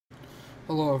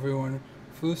Hello everyone,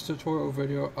 for this tutorial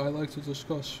video I'd like to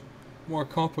discuss more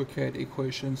complicated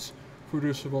equations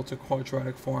reducible to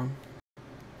quadratic form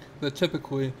that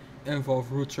typically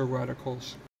involve roots or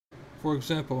radicals. For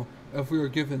example, if we are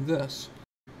given this,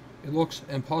 it looks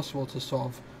impossible to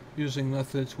solve using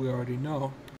methods we already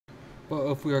know, but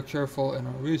if we are careful in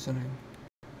our reasoning,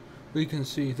 we can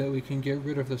see that we can get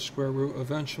rid of the square root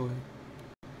eventually,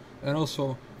 and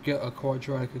also get a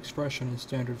quadratic expression in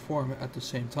standard form at the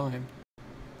same time,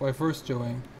 by first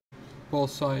doing both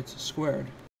sides squared.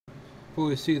 But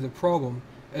we see the problem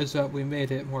is that we made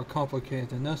it more complicated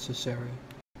than necessary.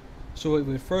 So what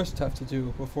we first have to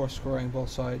do before squaring both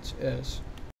sides is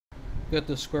get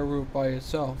the square root by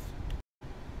itself,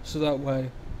 so that way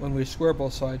when we square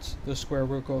both sides the square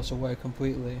root goes away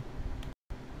completely,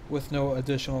 with no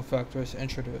additional factors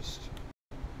introduced,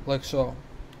 like so.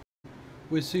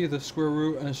 We see the square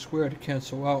root and squared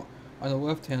cancel out on the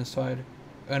left hand side,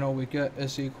 and all we get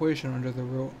is the equation under the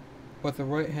root, but the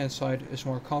right hand side is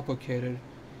more complicated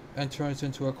and turns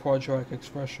into a quadratic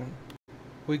expression.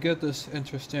 We get this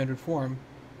into standard form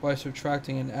by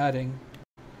subtracting and adding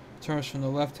terms from the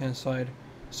left hand side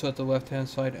so that the left hand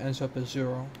side ends up as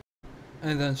 0,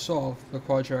 and then solve the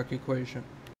quadratic equation.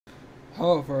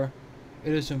 However,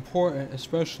 it is important,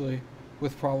 especially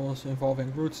with problems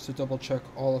involving roots, to double check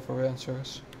all of our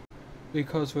answers,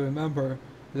 because we remember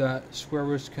that square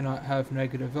roots cannot have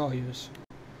negative values,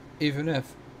 even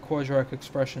if quadratic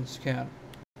expressions can.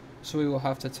 So we will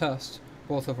have to test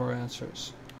both of our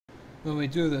answers. When we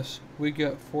do this, we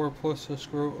get 4 plus the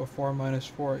square root of 4 minus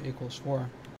 4 equals 4.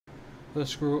 The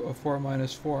square root of 4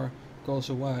 minus 4 goes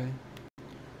away.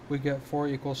 We get 4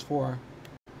 equals 4.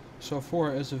 So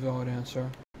 4 is a valid answer.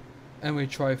 And we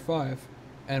try 5,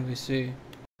 and we see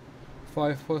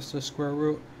 5 plus the square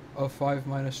root of 5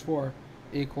 minus 4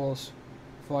 equals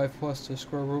 5 plus the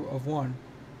square root of 1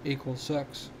 equals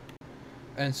 6.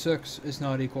 And 6 is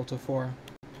not equal to 4.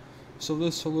 So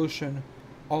this solution,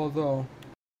 although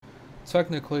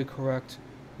technically correct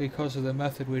because of the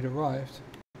method we derived,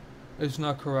 is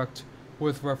not correct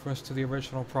with reference to the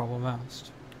original problem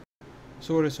asked.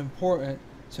 So it is important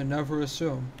to never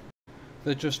assume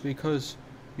that just because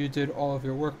you did all of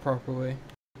your work properly,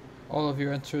 all of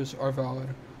your answers are valid.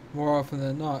 More often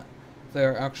than not, they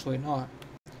are actually not,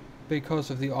 because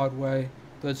of the odd way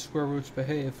that square roots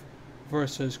behave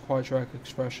versus quadratic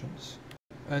expressions.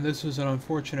 And this is an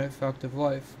unfortunate fact of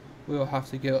life we will have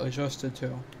to get adjusted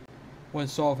to when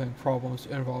solving problems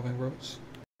involving roots.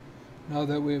 Now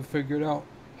that we have figured out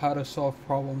how to solve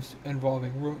problems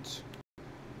involving roots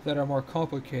that are more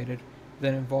complicated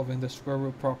than involving the square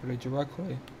root property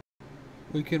directly,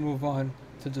 we can move on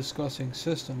to discussing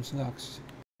systems next,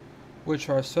 which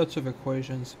are sets of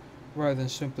equations rather than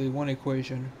simply one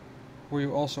equation, where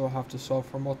you also have to solve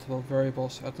for multiple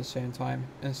variables at the same time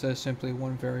instead of simply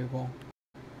one variable,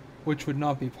 which would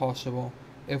not be possible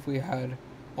if we had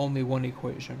only one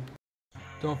equation.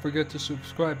 Don't forget to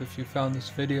subscribe if you found this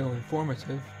video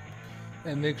informative,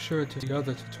 and make sure to see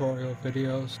other tutorial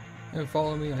videos, and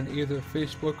follow me on either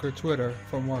Facebook or Twitter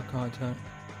for more content.